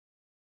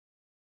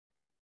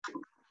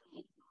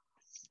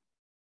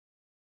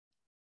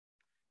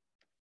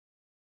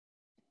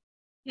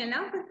Hello,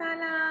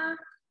 Putala.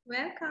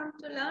 Welcome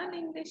to Learn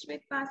English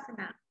with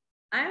Wasana.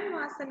 I am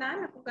Wasana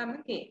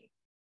Napugamake.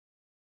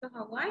 So,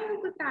 how are you,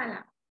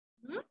 Putala?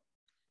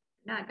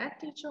 Naga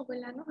teacher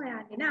ඔයගොල්ලන්ව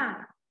හොයාගෙන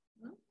ආවා.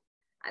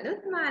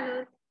 අලුත්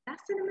මාළුත්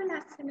ලස්සනම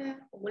ලස්සන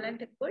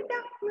ඔයගොල්ලන්ට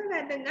ගොඩක්ම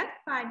වැදගත්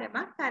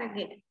පාඩමක්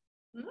අරගෙන.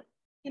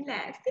 ඉතින්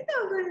ලෑස්තිද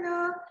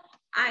ඔයගොල්ලෝ?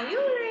 Are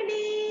you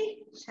ready?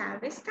 Shall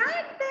we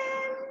start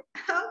then?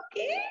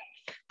 Okay.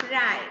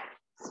 Right.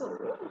 So,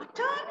 what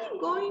are we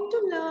going to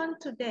learn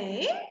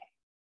today?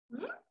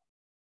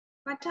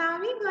 What are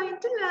we going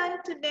to learn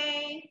today?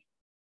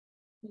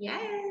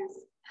 Yes.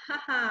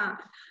 Haha.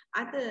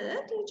 අද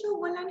ටීචර්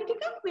ඔයගොල්ලන්ට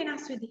ටිකක්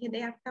වෙනස් විදිහේ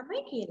දෙයක් තමයි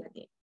කියලා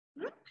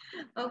දෙන්නේ.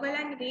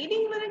 ඔයගොල්ලන්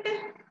රීඩින් වලට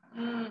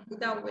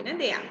උදව් වෙන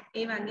දෙයක්.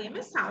 ඒ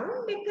වගේම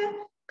සවුන්ඩ් එක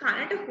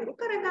කනට හුරු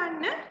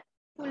කරගන්න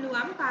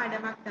පුළුවන්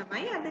පාඩමක්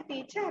තමයි අද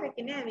ටීචර්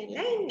අරගෙන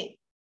ඇවිල්ලා ඉන්නේ.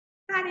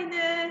 හරිද?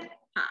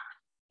 හා.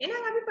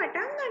 එහෙනම් අපි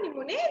පටන්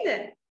ගනිමු නේද?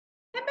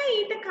 හැබැයි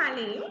ඊට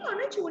කලින්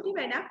මොන චූටි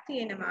වැඩක්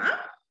තියෙනවා.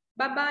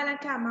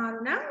 බබාලට අමාරු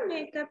නම්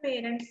මේක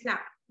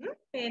parents-ලා.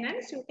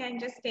 Parents, you can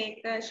just take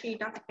a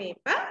sheet of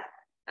paper,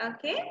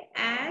 okay,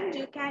 and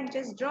you can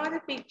just draw the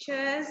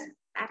pictures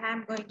that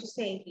I'm going to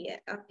say here,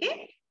 okay.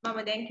 මම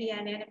දැන්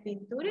කියන්නේ යන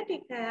පින්තූර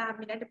ටික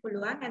අපිට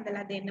පුළුවන්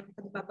ඇඳලා දෙන්න.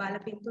 මොකද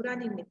බබාලා පින්තූර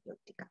අඳින්න කිව්වොත්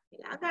ටිකක්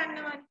වෙලා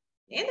ගන්නවනේ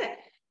නේද?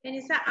 ඒ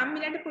නිසා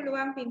අම්මිලට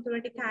පුළුවන් පින්තූර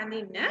ටික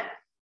අඳින්න.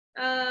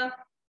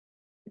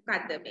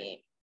 මොකද්ද මේ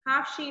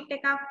half sheet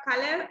එකක්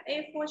color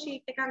A4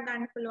 sheet එකක්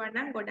ගන්න පුළුවන්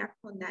නම් ගොඩක්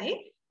හොඳයි.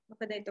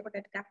 මොකද එතකොට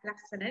ටිකක්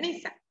ලස්සන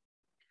නිසා.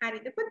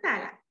 හරිද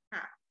පුතාලා?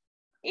 හා.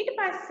 ඊට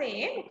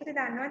පස්සේ මොකද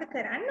දන්නවද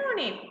කරන්න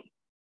ඕනේ?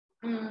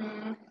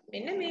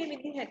 මෙන්න මේ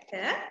විදිහට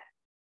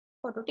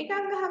ෆොටෝ ටිකක්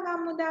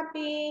ගහගමුද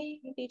අපි?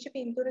 ටීචර්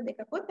පින්තූර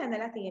දෙකකුත්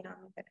ඇඳලා තියෙනවා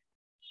මෙතන.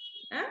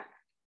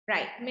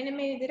 right. මෙන්න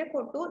මේ විදිහට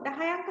ෆොටෝ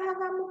 10ක්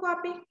ගහගමුකෝ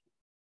අපි.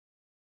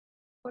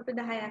 ෆොටෝ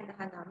 10ක්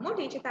ගහගමු.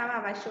 ටීචර් තාම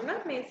අවශ්‍ය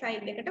වුණොත් මේ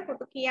සයිඩ් එකට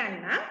ෆොටෝ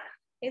කියන්න.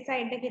 ඒ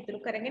සයිඩ් එක ඉතුරු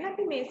කරගෙන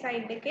අපි මේ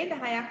සයිඩ් එකේ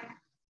 10ක්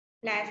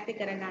ප්ලාස්ටික්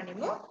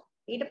කරගනිමු.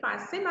 ඊට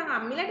පස්සේ මම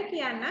අම්මිලට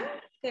කියන්නම්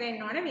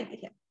කරන්න ඕන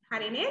විදිහ.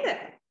 හරි නේද?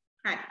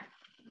 හරි.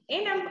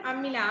 එහෙනම්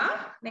අම්මිලා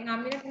දැන්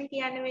අම්මිලට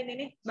කියන්න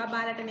වෙන්නේ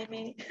බබාලට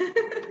නෙමෙයි.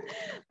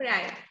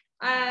 right.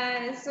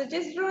 So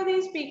just draw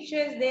these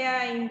pictures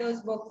there in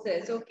those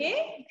boxes, okay?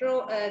 Draw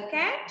a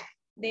cat,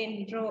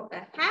 then draw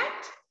a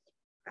hat.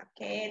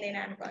 Okay, then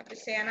I'm going to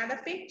say another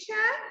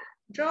picture.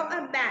 Draw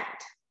a bat.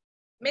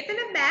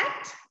 මෙතන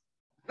bat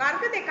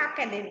වර්ග දෙකක්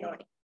ඇඳෙන්න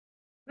ඕනේ.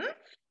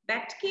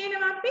 bat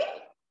කියනවා අපි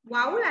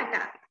වවුලට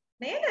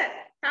නේද?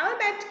 තව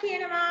bat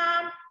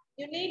කියනවා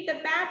you need the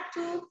bat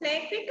to play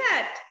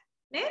cricket.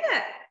 නේද?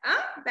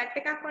 bat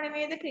එකක් ඕනේ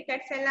නේද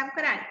cricket සෙල්ලම්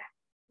කරන්න.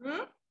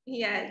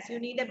 Yes, you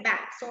need a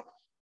bat. So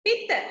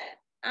පිට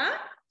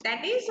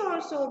that is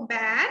also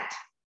bat.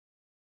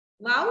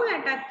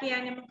 වවුලට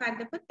කියන්නේ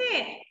මොකද්ද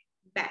පුතේ?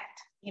 bat.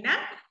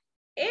 එහෙනම්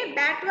ඒ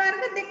bat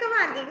වර්ග දෙකම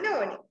අඳින්න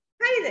ඕනේ.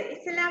 හරිද?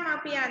 ඉස්සෙල්ලාම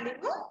අපි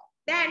අඳිමු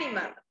the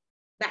animal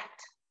bat.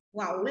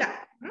 වවුල.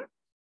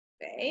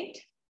 Right.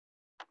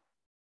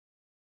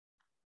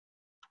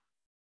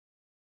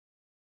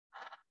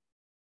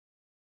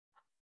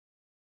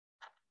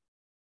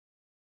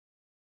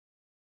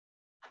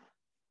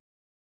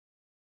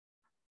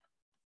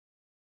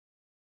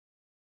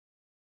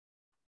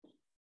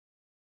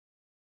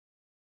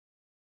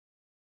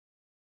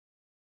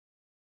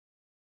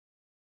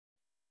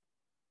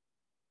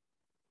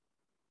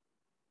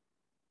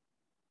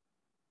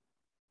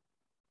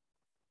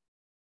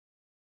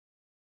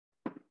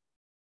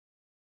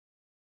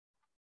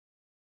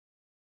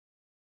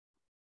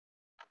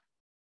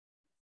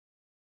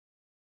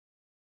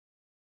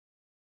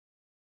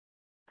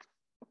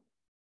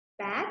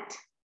 Bat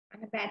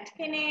and bat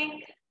කෙනෙක්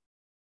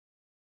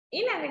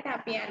ඊළඟට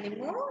අපි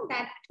අඳිමු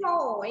that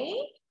toy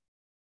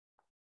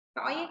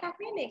එකක්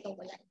නේද ඒක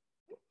ඔයගොල්ලන්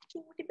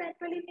චූටි bat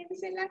වලින් නේද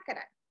සෙල්ලම්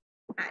කරන්නේ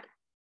හරි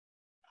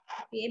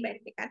අපි මේ bat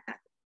එකත්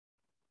අඳිමු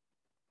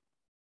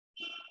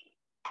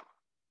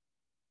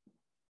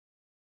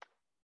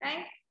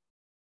right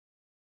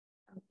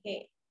okay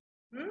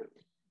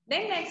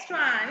then next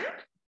one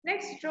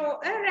let's draw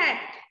a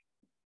rat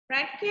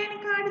කියන්නේ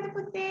කාටද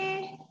පුතේ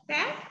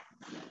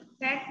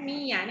rat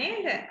මීයා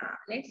නේද?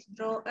 Let's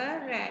draw a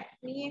rat.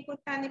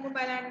 මීයෙකුත් අඳිමු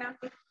බලන්න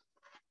අපි.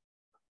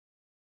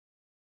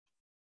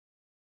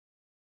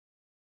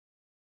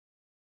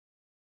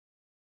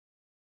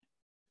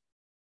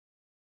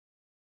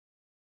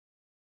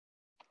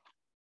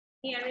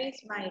 Here is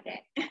my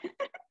rat.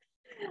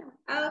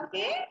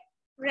 Okay,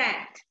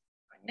 rat.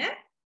 ඔන්න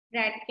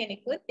rat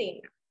කෙනෙකුත්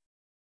තියෙනවා.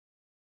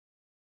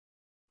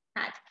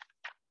 හරි.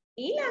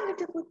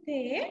 ඊළඟට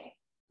පුතේ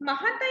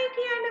මහතයි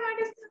කියන්නේ what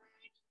is the word?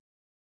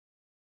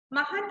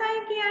 මහතයි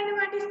කියන්නේ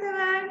what is the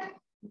word?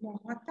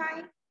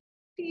 මහතයි.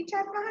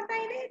 Teacher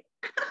මහතයි නේද?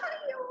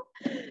 අයියෝ.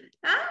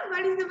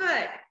 What is the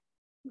word?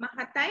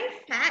 මහතයි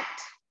fat.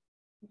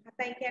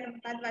 මහතයි කියන්නේ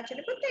මොකක්ද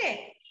වචනේ පුතේ?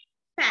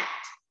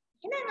 fat.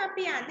 එහෙනම්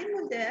අපි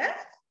අඳිමුද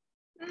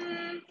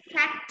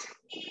fat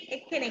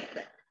එක්කෙනෙක්.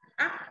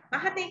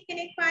 මහත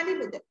එක්කෙනෙක්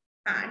අඳිමුද?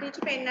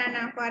 ටීචර්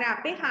පෙන්නන්නම්කෝ අර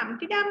අපේ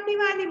හම්ටි ඩම්ටි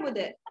වාදිමුද?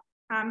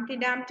 හම්ටි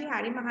ඩම්ටි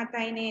හරි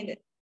මහතයි නේද?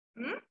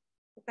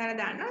 උතර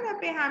දන්නවද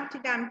අපේ හම්ටි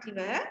ඩම්ටිව?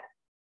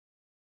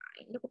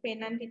 ඉන්නකො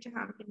පෙන්නන්න ටීචර්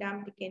හම්ටි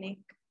ඩම්ටි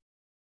කෙනෙක්.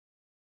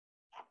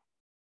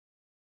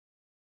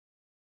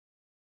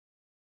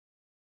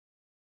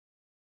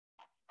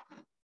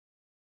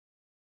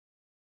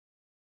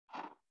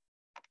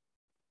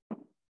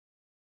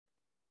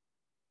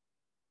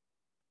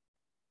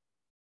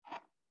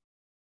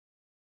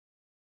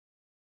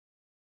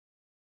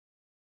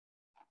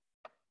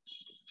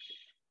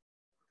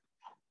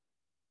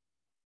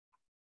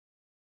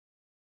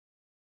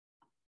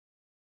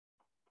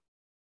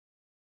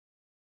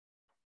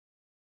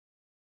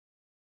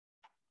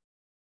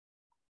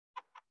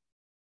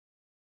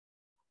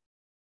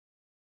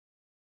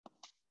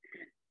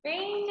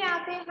 When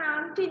අපේ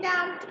Humpty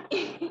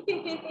Dumpty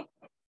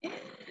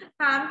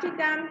Humpty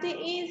Dumpty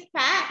is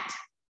fat.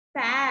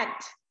 Fat.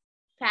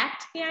 Fat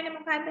කියන්නේ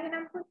මොකද්ද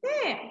කියනම්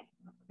පුතේ?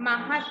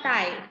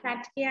 මහතයි.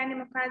 Fat කියන්නේ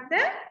මොකද්ද?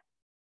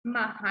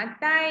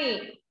 මහතයි.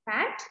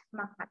 Fat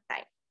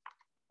මහතයි.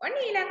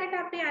 ඔන්න ඊළඟට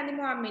අපි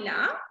අඳිමු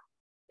අම්මිලා.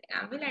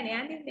 අම්මිලා නේ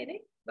අඳින්නේ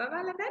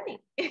බබාලා දන්නේ.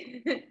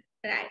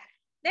 Right.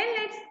 Then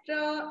let's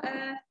draw a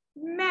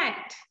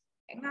mat.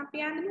 දැන්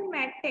අපි අඳිමු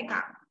mat එකක්.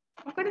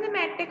 මොකටද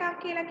මැට් එකක්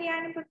කියලා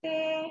කියන්නේ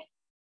පුතේ?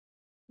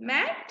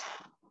 මැට්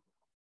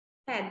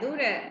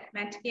පැදුර.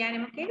 මැට්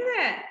කියන්නේ මොකේද?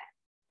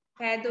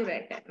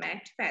 පැදුරට.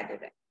 මැට්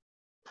පැදුර.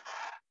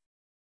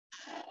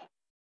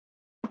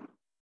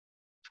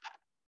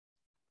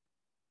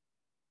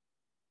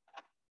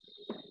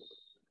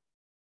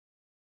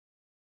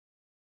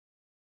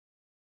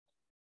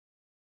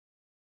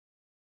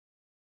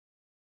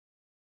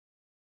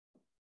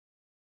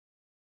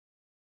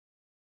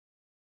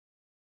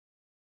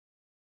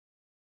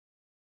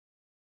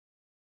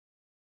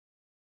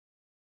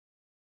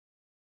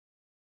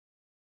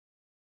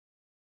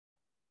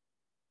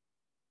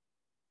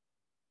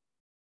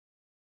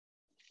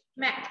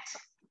 Mat.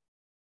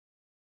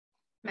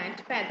 Mat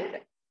පැදුර.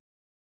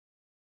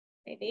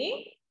 Ready?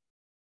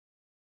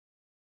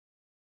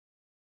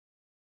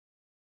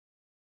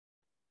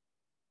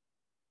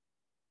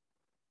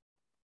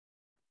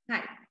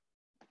 හරි.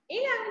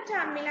 ඊළඟට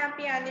අම්මිලා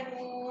අපි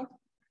අඳිමු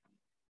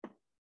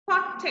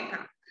pot එකක්.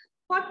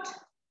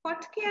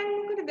 pot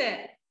කියන්නේ මොකටද?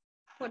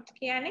 pot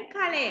කියන්නේ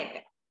කලයට.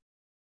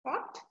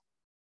 pot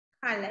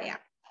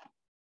කලයක්.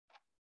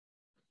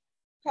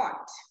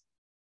 pot.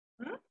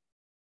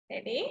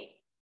 Ready?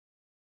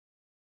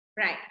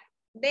 Right.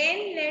 Then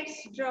let's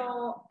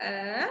draw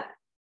a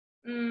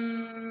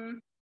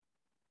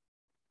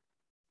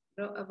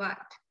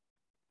what?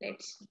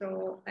 Let's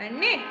draw a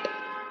net.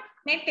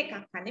 Net එකක්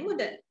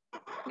අඳිමුද?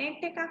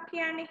 net එකක්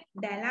කියන්නේ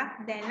දැලක්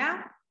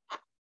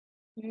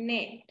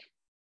net.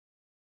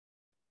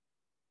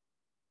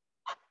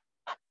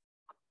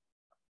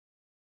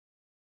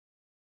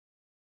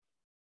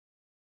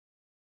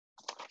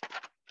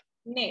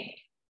 net.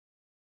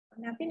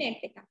 ඔන්න අපි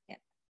net එකක්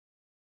ගත්තා.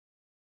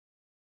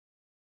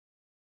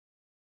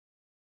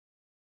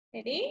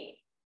 Ready?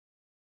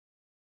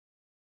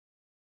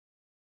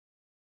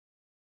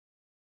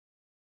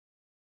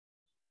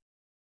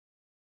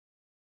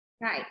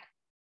 Right.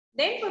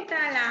 Then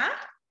putala,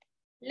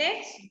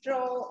 let's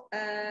draw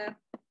a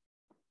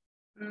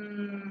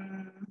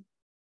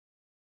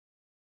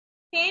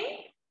hen.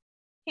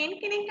 Hen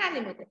කෙනෙක්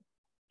අඳිමුද?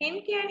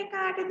 hen කියන්නේ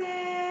කාටද?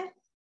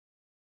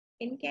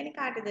 hen කියන්නේ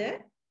කාටද?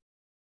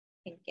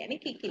 hen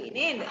කියන්නේ කිකිලි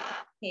නේද?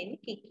 hen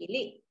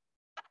කිකිලි.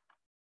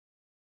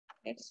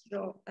 Let's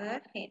draw a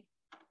hen.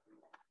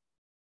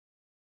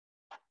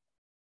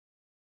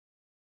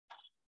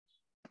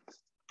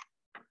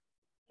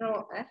 Draw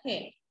a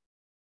hen.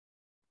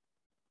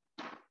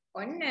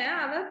 ඔන්න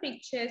our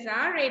pictures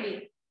are ready.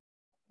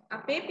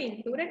 අපේ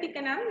පින්තූර ටික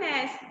නම්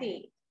ලෑස්ති.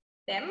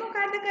 දැන්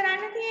මොකද්ද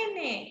කරන්න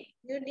තියෙන්නේ?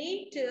 You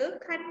need to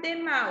cut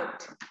them out.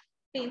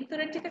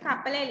 පින්තූර ටික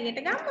කපලා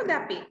එළියට ගමුද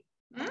අපි?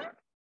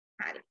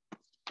 හරි.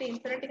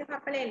 පින්තූර ටික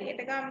කපලා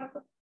එළියට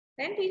ගමුකෝ.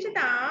 දැන් ටීචර්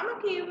තාම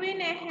කිව්වේ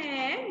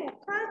නැහැ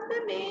මොකද්ද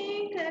මේ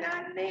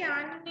කරන්න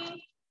යන්නේ?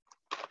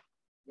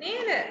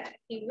 නේද?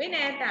 කිව්වේ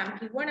නෑ තාම.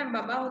 කිව්වනම්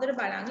බබා හොඳට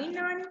බලන්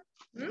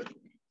ඉන්නවනේ.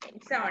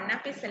 එනිසා ඔන්න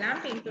අපි ඉස්සලාම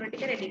පින්තූර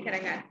ටික රෙඩි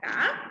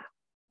කරගත්තා.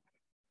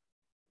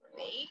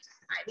 Wait,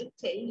 I will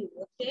tell you,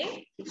 okay?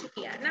 Teacher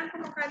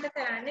කියන්නම්කො මොකද්ද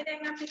කරන්නේ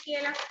දැන් අපි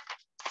කියලා.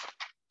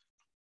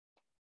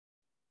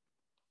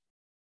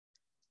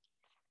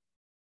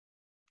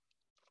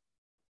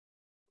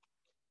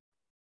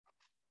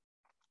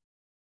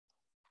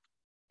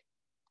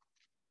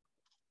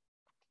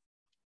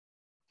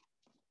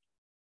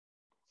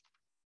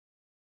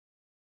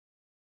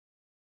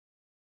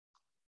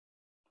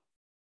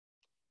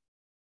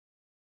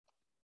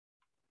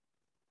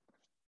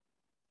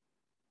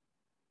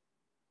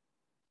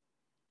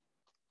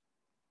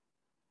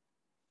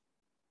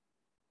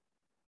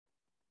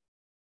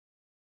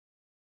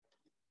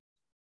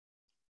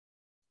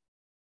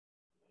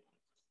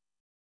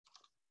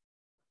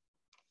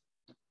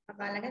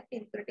 අපලගේ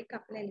පින්තූර ටික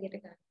කපලා එළියට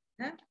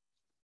ගන්න.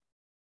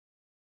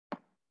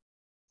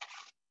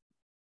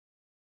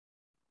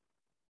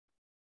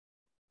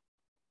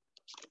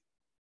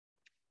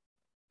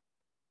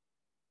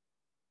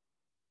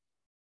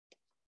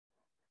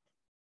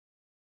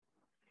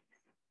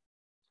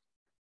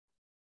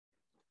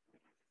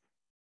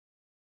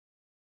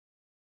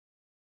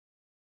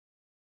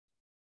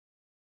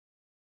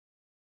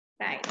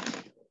 Right.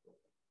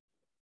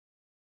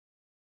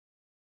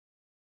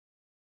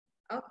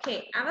 Okay,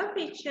 our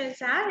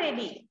pictures are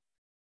ready.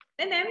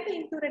 දැන්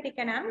පින්තූර ටික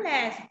නම්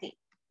ලෑස්ති.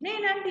 නේ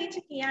නම්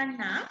ටීචර් කියන්න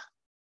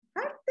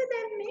මොකක්ද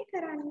දැන් මේ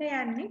කරන්න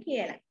යන්නේ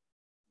කියලා.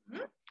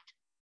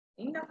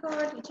 ඉන්නකෝ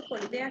ටීචර්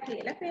පොඩි දෙයක්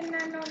කියලා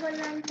පෙන්නන්න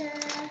ඕගොල්ලන්ට.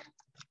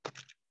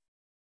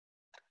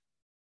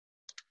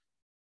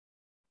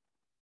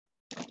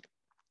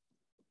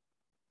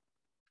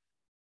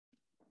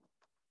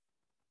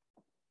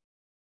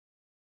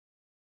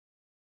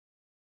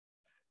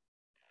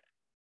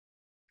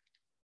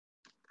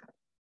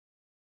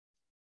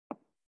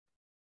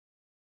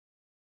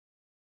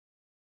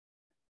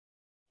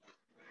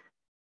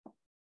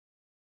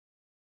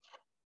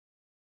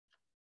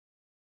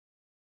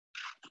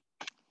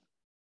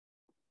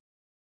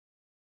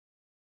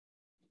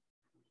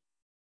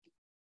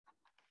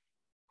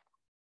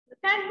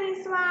 Look at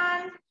this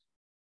one.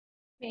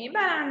 මේ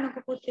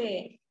බලන්නකො පුතේ.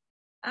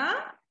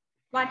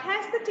 What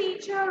has the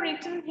teacher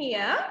written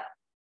here?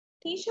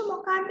 Teacher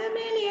මොකද්ද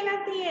මේ ලියලා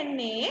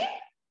තියෙන්නේ?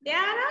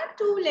 There are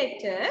two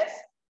letters.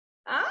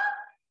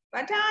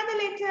 What are the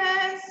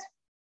letters?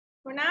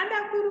 මොනවාද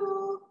අකුරු?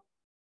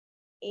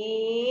 A,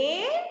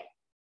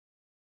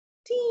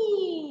 T.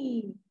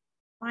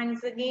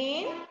 Once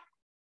again,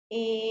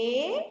 A,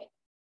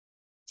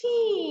 T.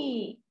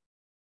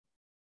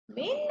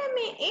 මෙන්න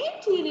මේ A,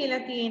 T ලියලා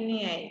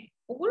තියෙන්නේ ඇයි?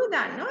 ඔගොල්ලෝ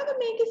දන්නවද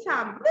මේකේ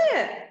શબ્දය?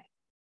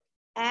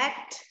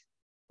 At.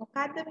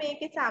 මොකද්ද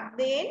මේකේ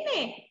શબ્දය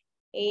එන්නේ?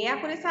 A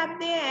අකුරේ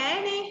શબ્දය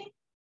ඈනේ.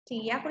 T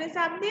අකුරේ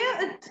શબ્දය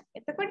ත්.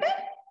 එතකොට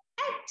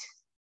at.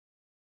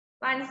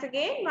 Once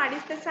again, what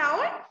is the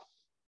sound?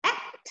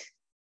 At.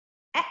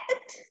 At.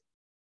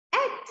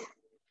 At.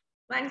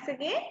 Once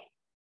again,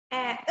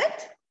 at.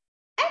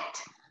 At.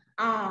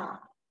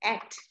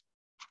 At.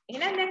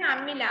 එහෙනම් දැන්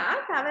අම්මිලා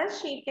තව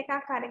ෂීට්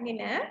එකක්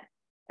අරගෙන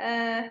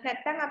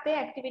නැත්තම් අපේ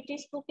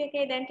ඇක්ටිවිටිස් බුක්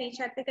එකේ දැන්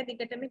ටීචර්ත් එක්ක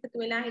දිගටම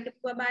එකතු වෙලා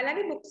හිටපු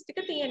බබාලගේ බුක්ස් ටික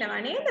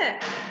තියෙනවා නේද?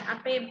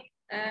 අපේ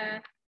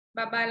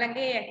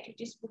බබාලගේ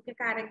ඇක්ටිවිටිස් බුක්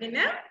එක අරගෙන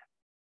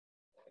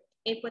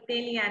ඒ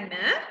පොතේ ලියන්න.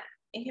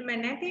 එහෙම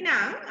නැතිනම්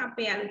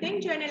අපේ අලුතෙන්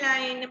ජර්නල්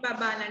එකේ ඉන්න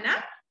බබාලා නම්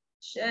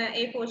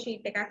A4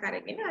 ෂීට් එකක්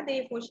අරගෙන අද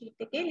A4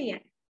 ෂීට් එකේ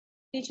ලියන්න.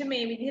 ටීචර්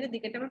මේ විදිහට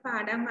දිගටම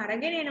පාඩම්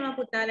අරගෙන එනවා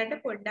පුතාලට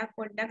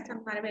පොඩ්ඩක්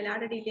සමහර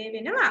වෙලාවට ඩිලේ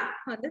වෙනවා.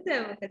 හොඳද?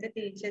 මොකද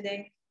ටීචර්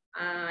දැන්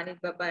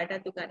අනිත්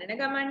බබාලට උගන්නන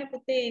ගමන්නේ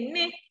පුතේ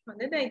එන්නේ.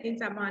 හොඳද? ඉතින්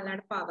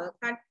සමහරලාට පවර්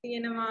කට්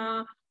තියෙනවා.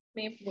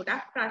 මේ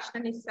ගොඩක්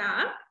ප්‍රශ්න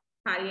නිසා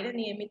හරියට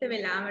નિયમિત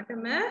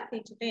වෙලාවටම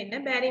ටීචර්ට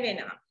එන්න බැරි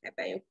වෙනවා.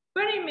 හැබැයි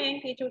උපරිමයෙන්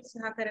ටීචර්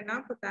උත්සාහ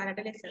කරනවා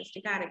පුතාලට ලෙසන්ස්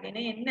ටික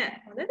අරගෙන එන්න.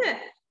 හොඳද?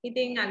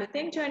 ඉතින්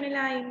අලුතෙන්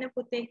ජර්නල් එකේ ඉන්න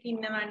පුතෙක්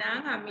ඉන්නවා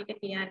නම් අම්මිට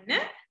කියන්න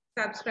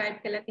subscribe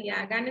කරලා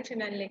තියාගන්න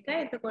channel එක.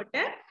 එතකොට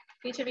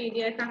ටීචර්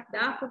වීඩියෝ එකක්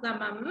දාපු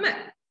ගමන්ම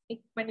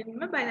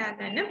ඉක්මනින්ම බලා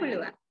ගන්න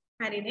පුළුවන්.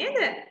 හරි නේද?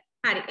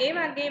 හරි. ඒ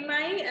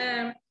වගේමයි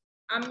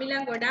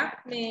අම්මිලා ගොඩක්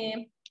මේ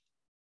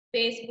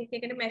Facebook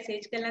එකට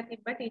මැසේජ් කරලා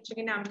තිබ්බා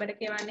ටීචර්ගේ නම්බර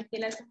එක එවන්න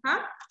කියලා සහ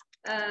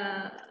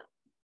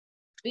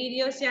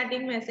වීඩියෝස්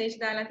යටින් මැසේජ්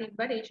දාලා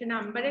තිබ්බා ටීචර්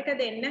නම්බර එක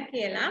දෙන්න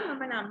කියලා.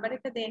 මම නම්බර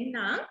එක දෙන්නම්.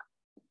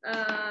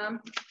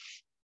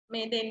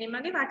 මේ දෙන්නේ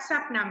මගේ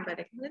WhatsApp නම්බර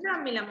එක. හරිද?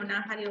 අම්මිලා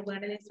මොනවා හරි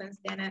ඔයගොල්ලන්ට lessons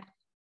ගැන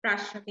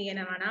ප්‍රශ්න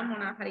තියෙනවා නම්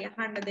මොනවා හරි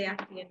අහන්න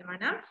දෙයක් තියෙනවා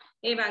නම්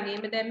ඒ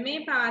වගේම දැන්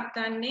මේ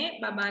පවත්වන්නේ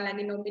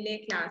බබාලගේ නොමිලේ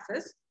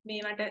classes.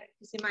 මේවට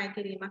කිසිම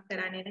අයකිරීමක්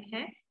කරන්නේ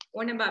නැහැ.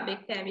 ඕන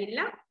බබෙක්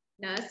ඇවිල්ලා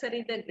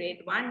nursery the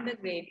grade 1 the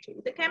grade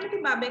 2 the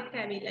කැමති බබෙක්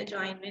ඇවිල්ලා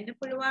join වෙන්න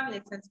පුළුවන්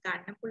lessons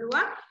ගන්න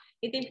පුළුවන්.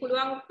 ඉතින්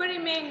පුළුවන්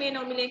උපරිමයෙන් මේ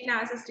නොමිලේ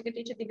classes ටික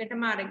ටීචර්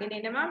දිගටම අරගෙන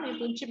එනවා. මේ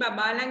පුංචි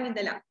බබාලන්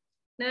ඉඳලා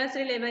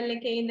nursery level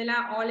එකේ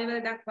ඉඳලා O level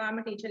දක්වාම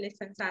teacher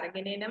lessons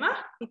අරගෙන එනවා.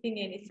 ඉතින්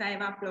ඒ නිසා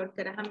ඒවා අප්ලෝඩ්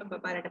කරාම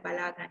බබාලට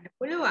බලා ගන්න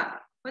පුළුවන්.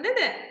 හොඳද?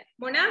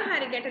 මොනවා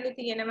හරි ගැටලු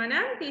තියෙනවා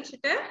නම්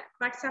ටීචර්ට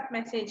WhatsApp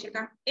message එකක්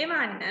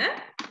එවන්න.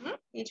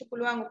 ටීචර්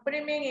පුළුවන්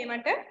උපරිමයෙන්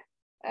ඒවට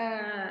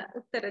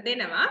උත්තර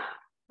දෙනවා.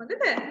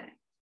 හොඳද?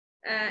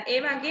 ඒ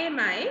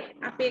වගේමයි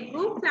අපේ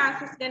group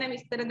classes ගැන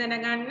විස්තර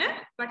දැනගන්න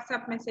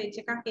WhatsApp message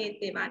එකක්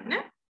ඒත් එවන්න.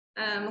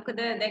 මොකද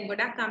දැන්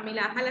ගොඩක්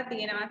අම්මිලා අහලා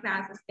තියෙනවා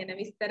ක්ලාසස් ගැන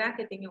විස්තරයක්.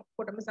 ඉතින්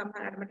ඔක්කොටම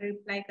සමහරවිට මට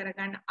රිප්ලයි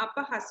කරගන්න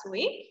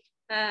අපහසුයි.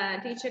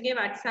 ටීචර්ගේ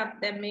WhatsApp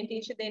දැන් මේ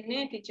ටීචර්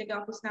දෙන්නේ ටීචර්ගේ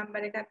ඔෆිස්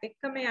නම්බර් එකත්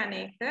එක්කම යන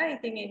එක.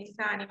 ඉතින් ඒ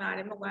නිසා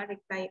අනිවාර්යයෙන්ම ඔයාලා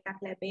රිප්ලයි එකක්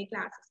ලැබෙයි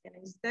ක්ලාසස් ගැන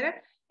විස්තර.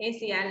 ඒ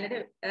සියල්ලට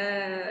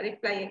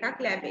රිප්ලයි එකක්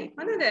ලැබෙයි.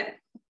 හොඳද?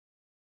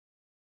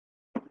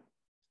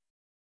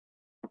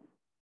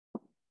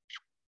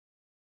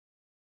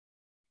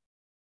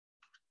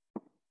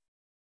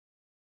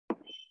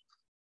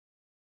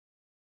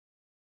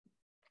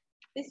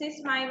 This is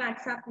my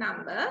WhatsApp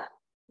number.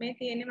 මේ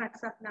තියෙන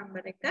WhatsApp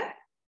number එක.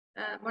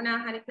 මොනවා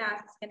හරි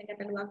classes ගැන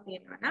ගැටලුවක්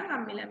තියෙනවා නම්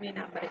අම්මිලා මේ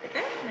number එකට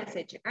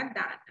message එකක්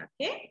දාන්න.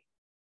 Okay?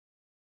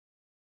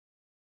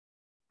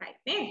 right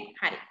නේ?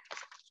 හරි.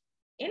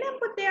 එහෙනම්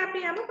පුතේ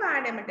අපි යමු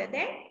පාඩමට.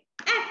 දැන්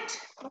at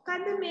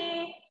මොකද්ද මේ?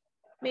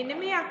 මෙන්න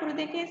මේ අකුරු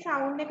දෙකේ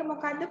sound එක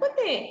මොකද්ද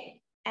පුතේ?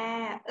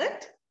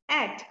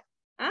 at.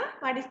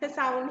 What is the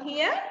sound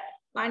here?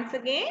 Once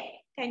again,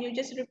 can you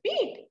just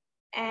repeat?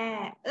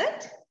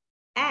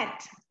 At.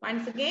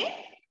 Once again,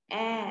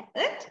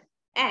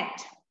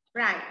 at.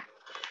 Right.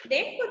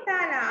 Then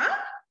putala,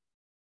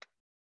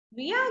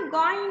 we are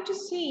going to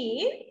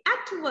see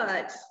at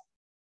words.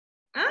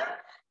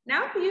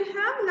 Now you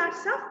have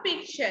lots of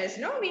pictures.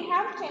 No, we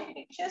have 10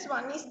 pictures.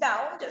 One is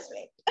down. Just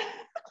wait.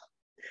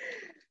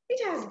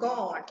 It has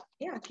gone.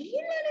 Yeah,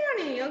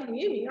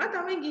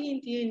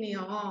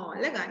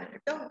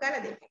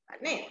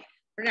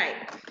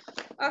 right.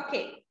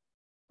 Okay.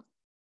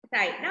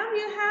 Right. Now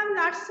you have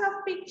lots of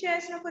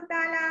pictures,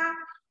 Putala.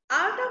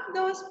 Out of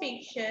those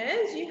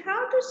pictures, you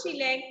have to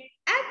select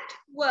at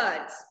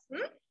words.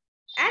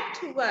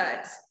 At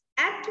words.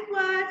 At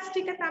words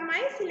tika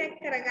thamai select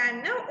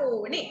karaganna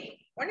ඕනේ.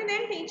 ඔන්න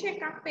දැන් teacher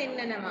එකක්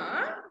පෙන්නනවා.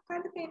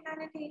 මොකද්ද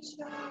පෙන්නන්නේ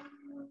teacher?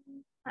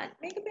 හරි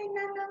මේක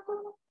පෙන්නන්නම්කෝ.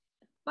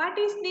 What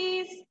is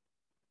this?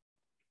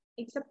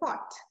 It's a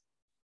pot.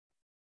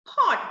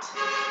 Pot.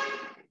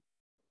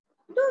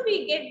 Do we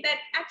get that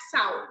at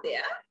sound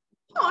there?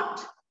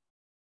 Pot.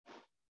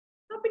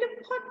 අපිට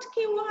pot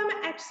කිව්වම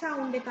at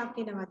sound එකක්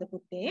එනවද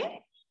පුතේ?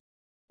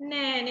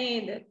 නෑ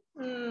නේද?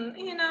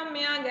 එහෙනම්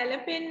මෙයා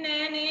ගැලපෙන්නේ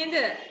නෑ නේද?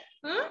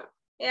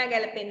 එයා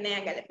ගැලපෙන්නේ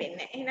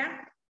නෑ. එහෙනම්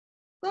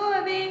go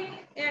away.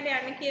 එයාට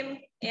යන්න කියමු.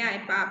 එයා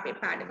එපා අපේ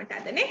පාඩමට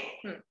අදනේ.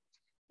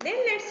 Then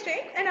let's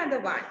take another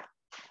one.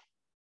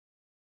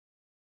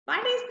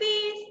 What is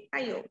this?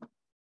 Ayo.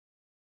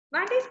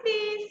 What is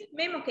this?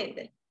 මේ මොකෙන්ද?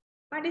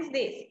 What is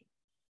this?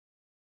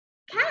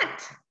 Cat.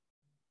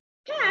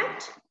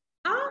 Cat.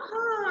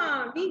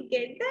 Aha, we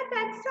get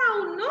that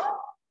sound, no?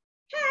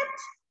 Cat.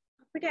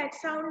 අපිට at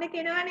sound එක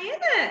එනවා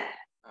නේද?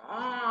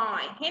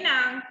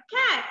 එහෙනම්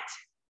cat.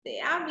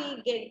 There we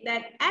get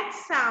that at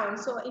sound.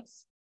 So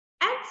it's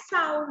at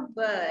sound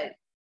word.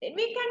 Then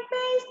we can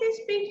paste this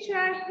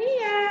picture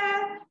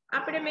here.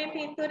 අපිට මේ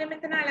පින්තූරෙ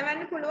මෙතන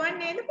අලවන්න පුළුවන්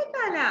නේද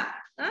පුතාලා?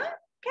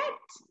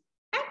 Cat.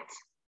 At.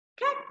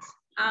 Cat.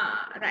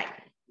 Right.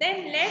 Then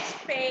let's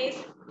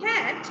paste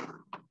cat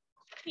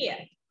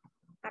here.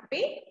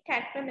 අපි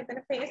cat එක මෙතන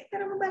paste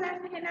කරමු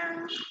බලන්න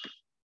එහෙනම්.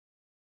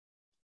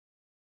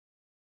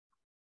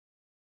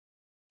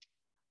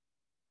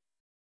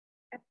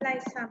 Apply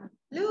some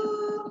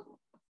glue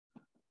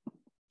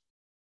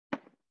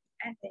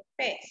and then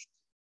paste.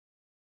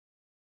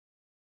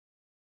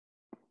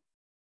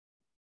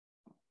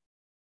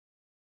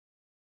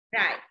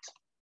 Right.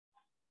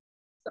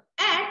 So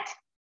at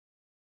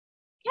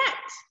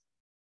cat.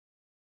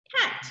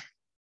 Cat.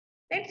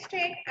 Let's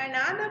take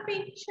another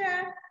picture.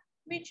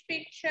 Which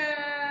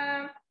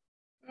picture?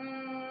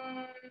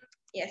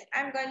 Yes,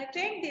 I'm going to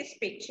take this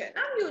picture.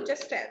 Now you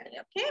just tell me,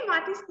 okay?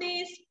 What is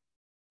this?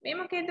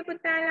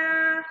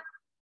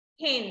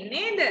 Hen,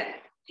 neda.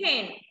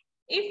 Hen.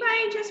 If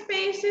I just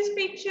paste this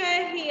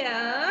picture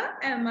here,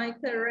 am I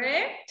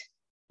correct?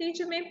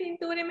 Teacher, me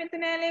pinture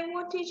metana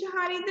lewo teacher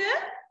harida?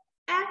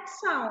 At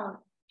sound.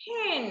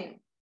 Hen.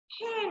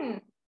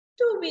 Hen.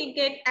 Do we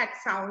get at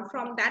sound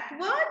from that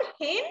word?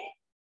 Hen?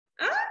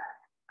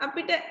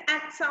 අපිට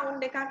at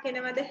sound එකක්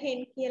එනවද hen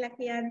කියලා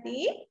කියද්දී?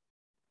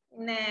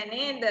 නෑ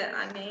නේද?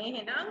 අනේ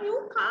එහෙනම් you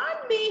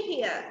can't be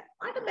here.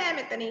 මට බෑ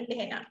මෙතන ඉන්න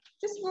එහෙනම්.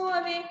 Just go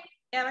away.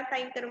 එයාවත්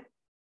අයින් කරමු.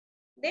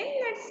 Then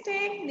let's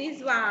take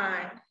this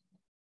one.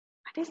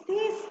 What is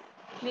this?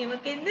 මේ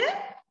මොකෙන්ද?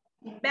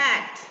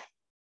 Bat.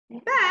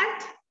 Bat.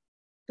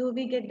 Do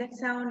we get that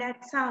sound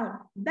at sound?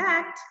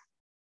 Bat.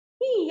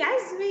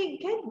 Yes, we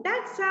get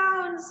that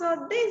sound.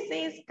 So this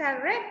is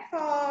correct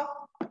for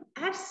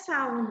at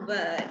sound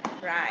word.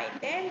 Right.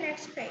 Then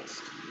let's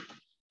paste.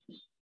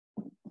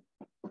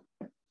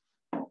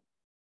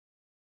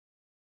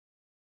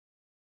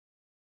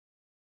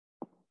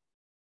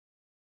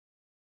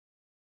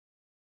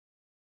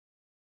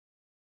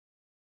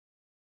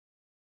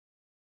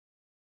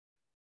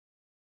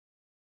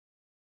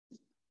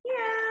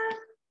 Yeah.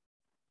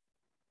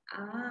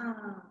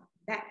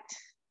 That.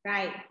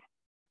 Right.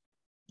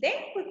 Then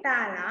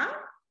Putala,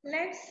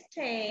 let's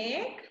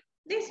take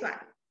this one.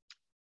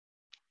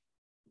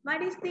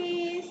 What is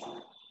this?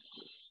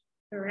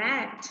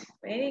 Rat.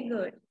 Very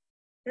good.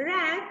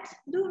 Rat.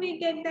 Do we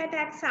get that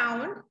at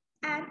sound?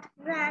 At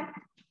rat.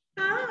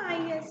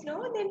 Yes,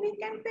 no. Then we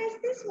can paste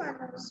this one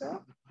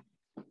also.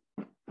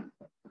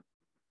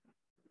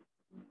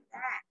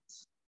 Rat.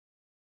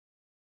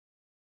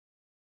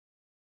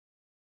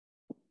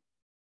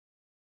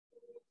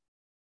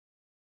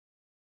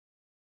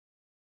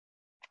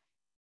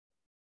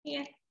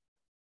 Here.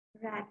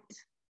 Rat.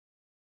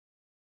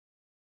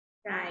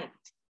 Right.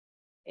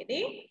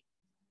 Ready?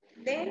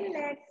 Then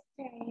let's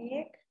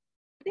take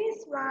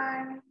this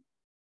one.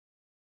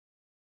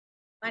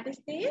 What is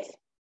this?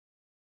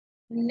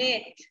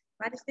 Net.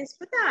 What is this,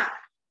 Puta?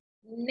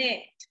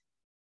 Net.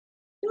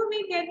 Do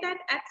we get that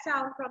at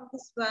sound from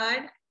this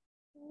word?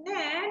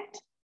 Net.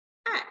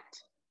 At.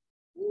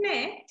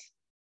 Net.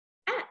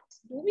 At.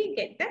 Do we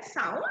get that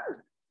sound?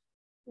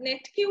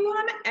 Net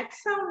කිව්වම at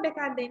sound එකක්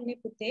දෙන්නේ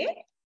පුතේ.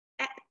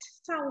 At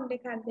sound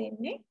එකක්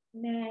දෙන්නේ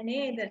නෑ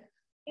නේද?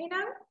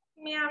 එහෙනම්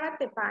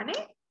මෙයාවත් එපානේ.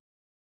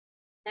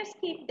 Let's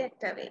keep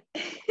that away.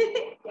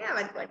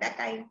 මෙයාවත් පොඩක්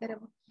අයින්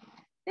කරමු.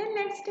 Then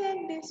let's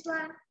take this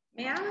one.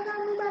 මෙයාව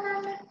ගන්න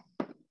බලන්න.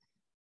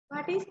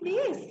 What is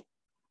this?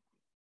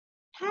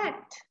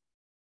 Hat.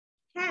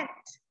 Hat.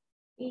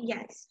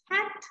 Yes,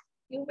 hat.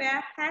 You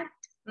wear hat.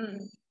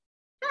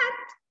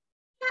 Hat.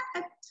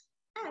 Hat.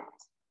 Hat.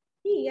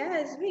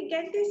 Yes, we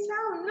get this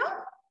sound, no?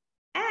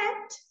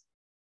 At.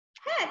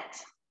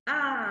 Hat.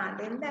 Ah,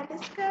 then that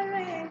is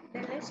correct.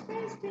 Then let's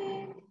paste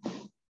it.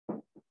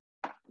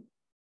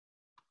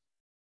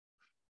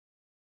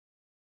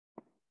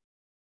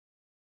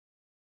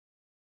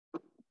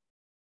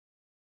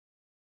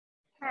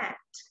 Hat.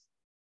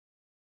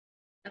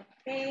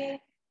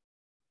 Okay.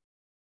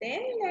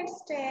 Then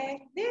let's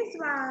take this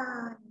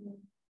one.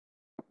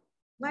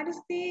 What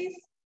is this?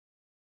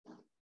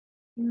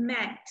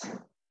 Mat.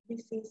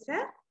 This is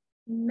a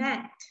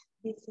mat.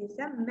 This is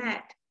a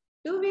mat.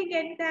 Do we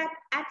get that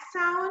at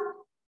sound?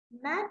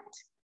 Mat.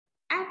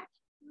 At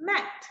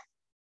mat.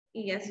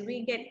 Yes,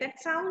 we get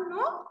that sound,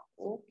 no?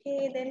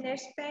 Okay, then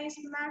let's paste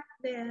mat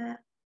there.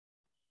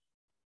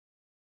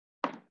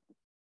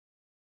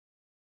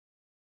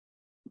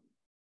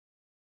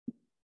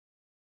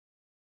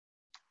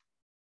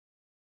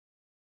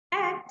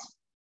 At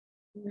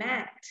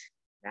mat.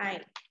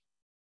 Right.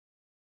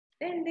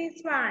 Then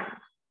this one.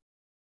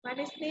 What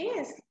is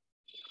this?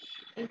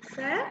 It's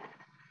a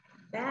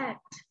bat.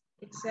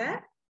 It's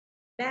a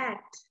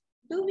bat.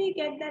 Do we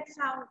get that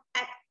sound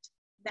at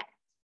bat?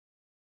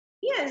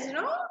 Yes,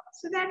 no?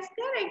 So that's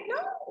correct,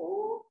 no?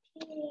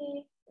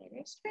 Okay.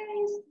 Let's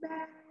paste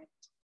bat.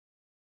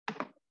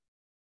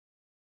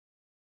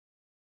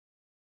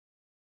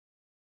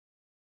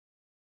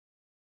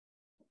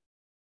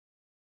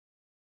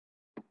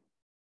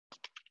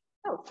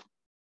 Oh,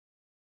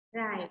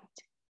 right.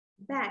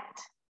 Bat.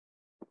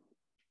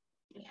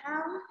 We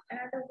have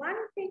another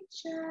one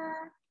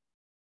picture.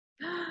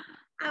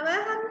 Our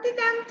Humpty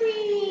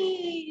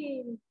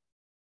Dumpty.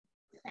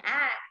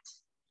 Fat.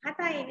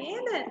 Hatai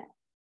neda.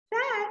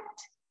 Fat.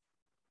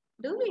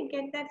 Do we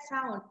get that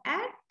sound?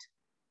 At,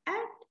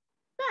 fat.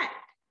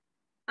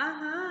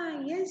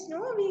 Yes,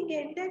 no, we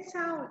get that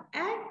sound.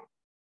 At,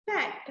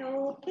 fat.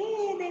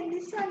 Okay, then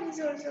this one is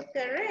also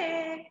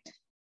correct.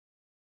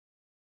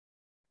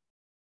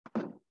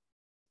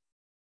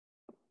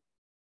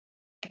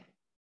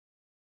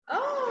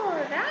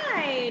 Oh,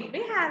 right.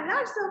 We have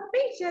lots of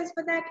pictures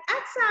for that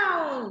at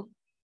sound.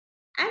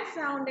 At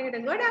sound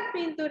එකට ගොඩක්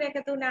පින්තූර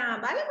එකතු වුණා.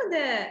 බලමුද?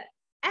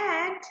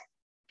 At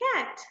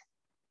cat.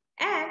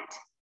 At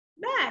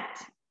bat.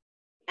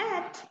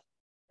 At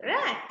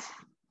rat.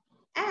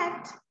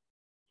 At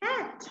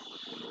hat.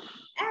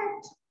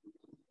 At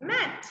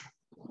mat.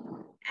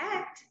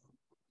 At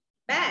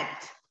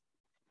bat.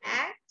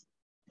 At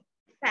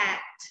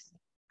fat.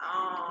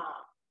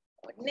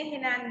 ඔන්න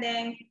එහෙනම්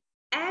දැන්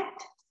at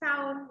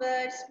sound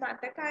words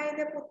මතකයිද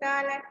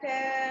පුතාලට?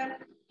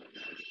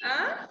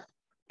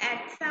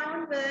 At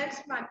sound words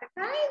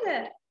මතකයිද?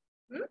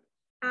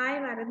 ආයි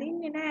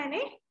වරදින්නේ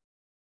නෑනේ.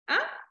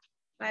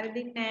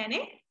 වරදින්නේ නෑනේ.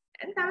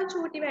 තව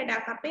චූටි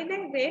වැඩක්. අපේ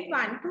දැන් grade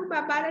 1 2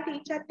 බබාලා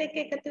ටීචර්ත් එක්ක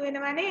එකතු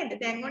වෙනවා නේද?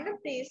 දැන් ඔන්න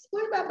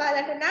preschool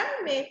බබාලට නම්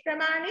මේ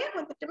ප්‍රමාණය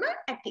හොඳටම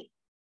ඇති.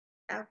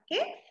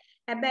 Okay.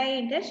 හැබැයි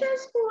international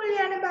school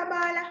යන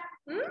බබාලා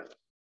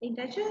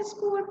international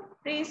school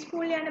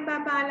preschool යන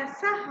බබාලා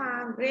සහ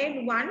grade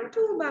 1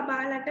 2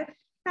 බබාලට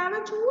තව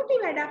චූටි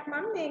වැඩක්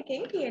මම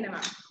මේකෙන්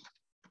කියනවා.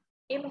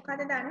 ඒ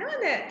මොකද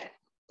දන්නවද?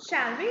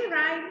 Shall we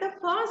write the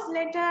first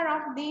letter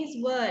of these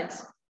words?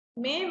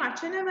 මේ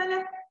වචනවල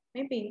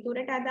මේ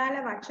පින්තූරට අදාළ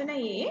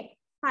වචනයේ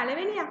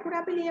පළවෙනි අකුර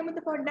අපි ලියමුද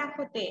පොඩ්ඩක්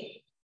පුතේ?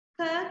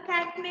 K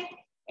cat නේ.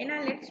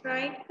 එහෙනම් let's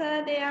write K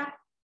there.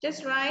 Just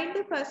write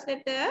the first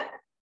letter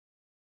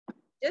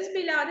just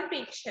below the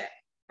picture.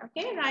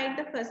 Okay, write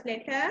the first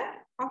letter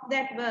of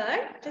that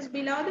word just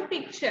below the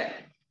picture.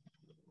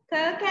 K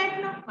cat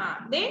no.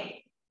 Then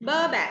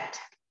bat.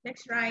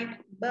 Let's write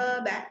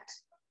bat.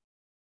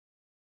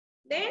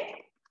 Then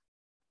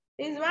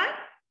this one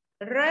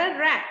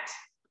rat.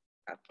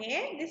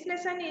 Okay, this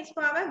lesson is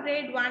for our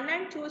grade 1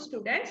 and 2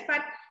 students,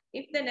 but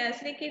if the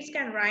nursery kids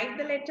can write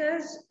the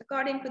letters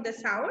according to the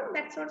sound,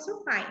 that's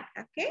also fine.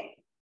 Okay,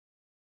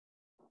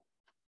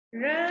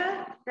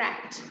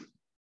 rat.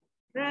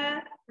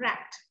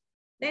 Rat.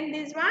 Then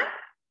this one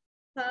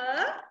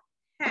her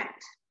hat.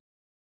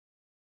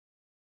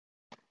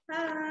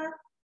 Her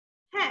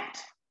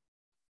hat.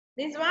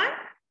 This one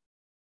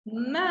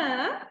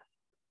mat.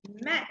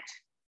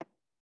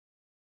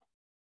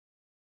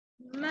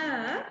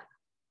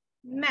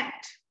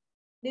 Mat.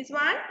 This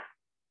one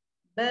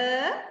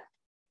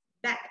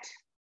bat.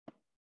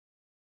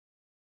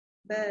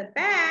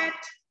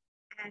 Bat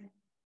and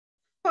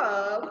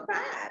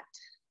fat.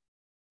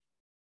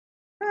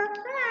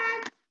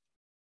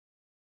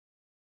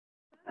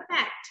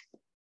 Fat.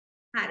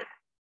 හරි.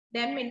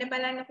 දැන් මෙන්න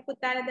බලන්නකො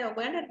පුතාලා දැන්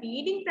ඔයගොල්ලන්ට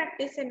reading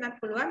practice එකක්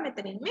පුළුවන්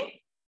මෙතනින් මේ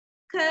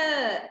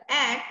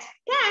cat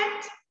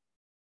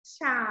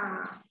sha.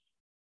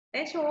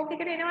 දැන් ෂෝක්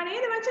එකට එනවා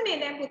නේද වචනේ?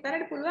 දැන්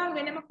පුතාලට පුළුවන්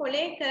වෙනම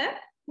කොලේක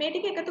මේ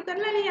ටික එකතු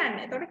කරලා ලියන්න.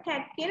 එතකොට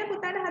cat කියලා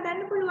පුතාලට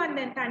හදන්න පුළුවන්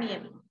දැන්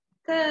තනියම.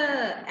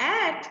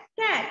 cat,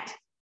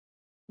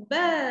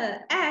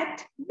 bat,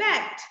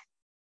 bat.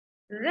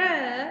 R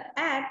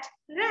at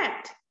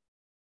rat.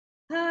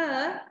 H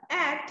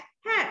at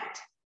hat.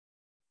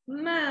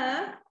 M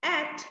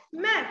at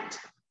mat.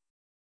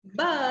 B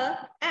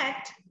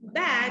at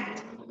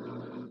bat.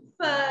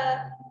 F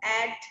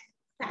at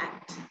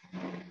fat.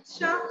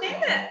 Stop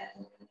there.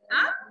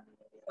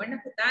 ඔන්න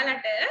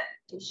පුතාලට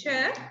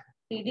ටීචර්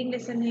රීඩින්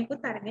ලෙසන්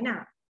එකකුත් අරගෙන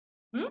ආවා.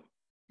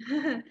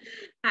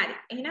 හරි.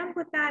 එහෙනම්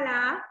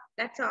පුතාලා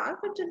that's all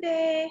for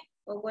today.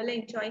 ඔයගොල්ලෝ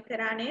enjoy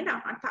කරා නේද?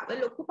 තව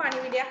ලොකු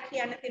පණිවිඩයක්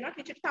කියන්න තියෙනවා.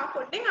 ටීචර් තව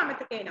පොඩ්ඩෙන්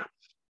අමතක වෙනවා.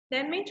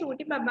 දැන් මේ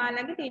චූටි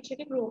බබාලගේ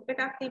ටීචර්ගේ group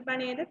එකක් තිබ්බා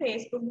නේද?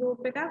 Facebook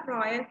group එකක්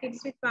Royal Kids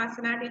with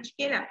Wasana teach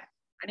කියලා.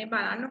 අනේ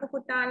බලන්නකො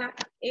පුතාලා.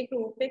 ඒ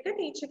group එක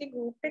ටීචර්ගේ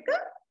group එක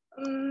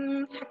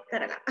hack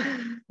කරලා.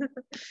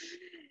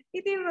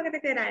 ඉතින් මොකද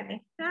කරන්නේ?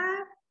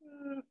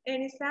 ඒ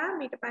නිසා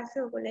ඊට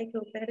පස්සේ ඔයගොල්ලෝ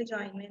group එකට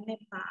join වෙන්න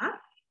එපා.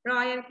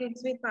 Royal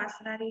Kids with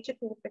Wasana teacher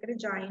group එකට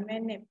join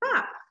වෙන්න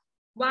එපා.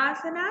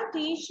 Wasana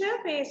teacher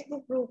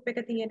Facebook group එක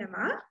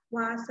තියෙනවා.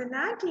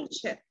 Wasana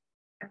teacher.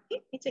 okay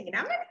teacher ගේ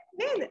නම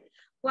නේද?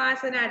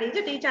 Wasana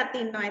teacherත්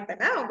ඉන්නවා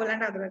එතන.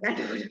 ඔයගොල්ලන්ට අඳුර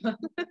ගන්න පුළුවන්.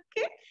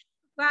 okay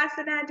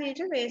Wasana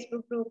teacher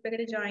Facebook group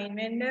එකට join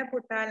වෙන්න.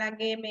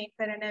 පුතාලගේ මේ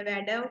කරන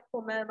වැඩ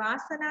ඔක්කොම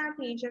Wasana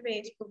teacher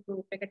Facebook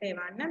group එකට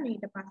එවන්න.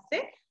 ඊට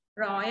පස්සේ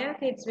Royal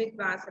Kids with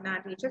Wasana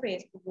teacher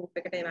Facebook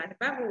group එකට එවන්න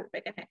බා group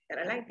එක hack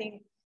කරලා. ඉතින්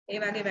ඒ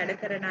වගේ වැඩ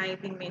කරන අය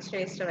ඉතින් මේ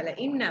ශ්‍රේෂ්ඨවල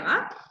ඉන්නවා.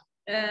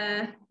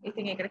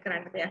 ඉතින් ඒකට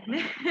කරන්න දෙයක්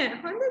නැහැ.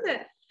 හොඳද?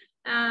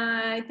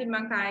 ඉතින්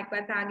මම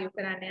කායකවත් ආගිව්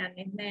කරන්න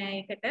යන්නේ නැහැ.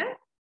 ඒකට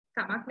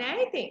කමක්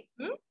නැහැ ඉතින්.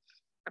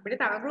 අපිට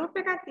තව group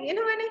එකක්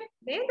තියෙනවනේ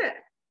නේද?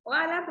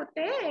 ඔයාලා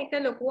පුතේ ඒක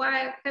ලොකු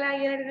අයලා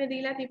ඉරගෙන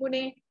දීලා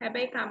තිබුණේ.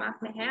 හැබැයි කමක්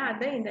නැහැ.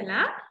 අද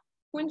ඉඳලා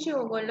පුංචි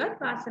ඕගොල්ලොත්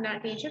Wasana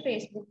teacher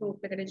Facebook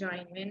group එකට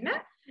join වෙන්න.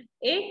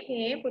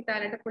 ඒකේ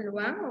පුතාලට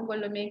පුළුවන්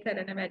ඕගොල්ලෝ මේ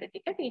කරන වැඩ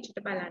ටික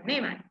ටීචර්ට බලන්න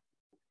එවන්න.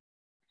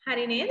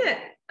 හරි නේද?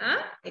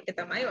 ඒක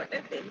තමයි ඔට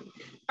දෙන්නේ.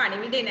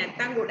 පණිවිඩේ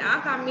නැත්තම්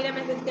ගොඩාක් අම්මිලා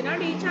මැසේජ් කරනවා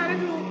ටීචර්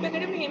group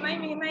එකට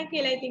මෙහෙමයි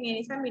කියලා. ඉතින් ඒ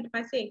නිසා ඊට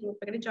පස්සේ ඒ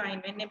group එකට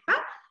join වෙන්න එපා.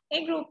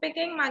 ඒ group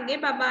එකෙන් මගේ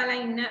බබාලා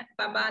ඉන්න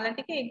බබාලා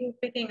ටික ඒ group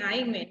එකෙන්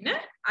අයින් වෙන්න.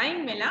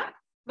 අයින් වෙලා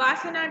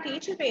Wasana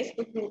teacher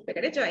Facebook group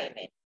එකට join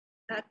වෙන්න.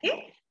 okay?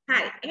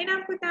 හරි.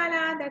 එහෙනම්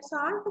පුතාලා that's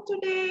all for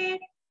today.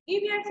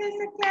 Give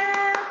yourselves a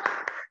clap.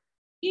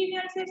 Give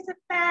yourselves a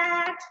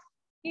pat.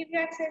 Give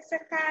yourselves a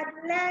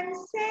cuddle and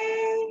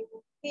say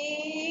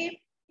hip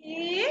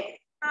hip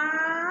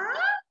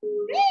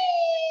hooray.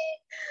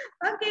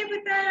 Okay,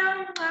 Putala.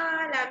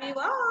 Love you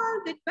all.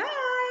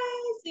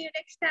 Goodbye. See you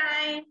next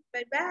time.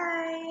 Bye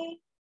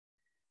bye.